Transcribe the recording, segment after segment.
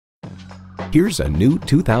Here's a new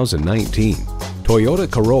 2019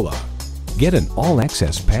 Toyota Corolla. Get an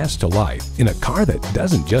all-access pass to life in a car that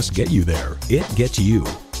doesn't just get you there, it gets you.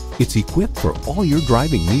 It's equipped for all your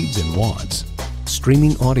driving needs and wants.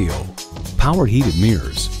 Streaming audio, power heated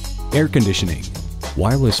mirrors, air conditioning,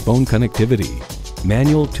 wireless phone connectivity,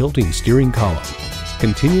 manual tilting steering column,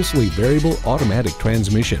 continuously variable automatic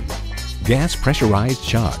transmission, gas pressurized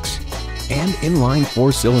shocks, and inline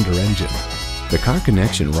 4-cylinder engine. The Car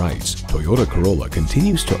Connection writes, Toyota Corolla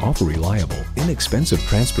continues to offer reliable, inexpensive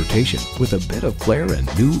transportation with a bit of flair and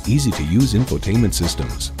new, easy-to-use infotainment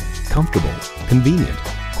systems. Comfortable, convenient,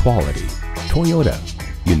 quality. Toyota.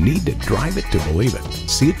 You need to drive it to believe it.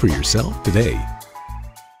 See it for yourself today.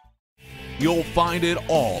 You'll find it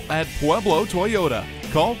all at Pueblo Toyota.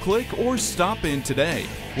 Call, click, or stop in today.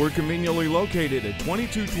 We're conveniently located at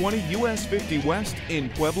 2220 US 50 West in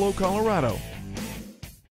Pueblo, Colorado.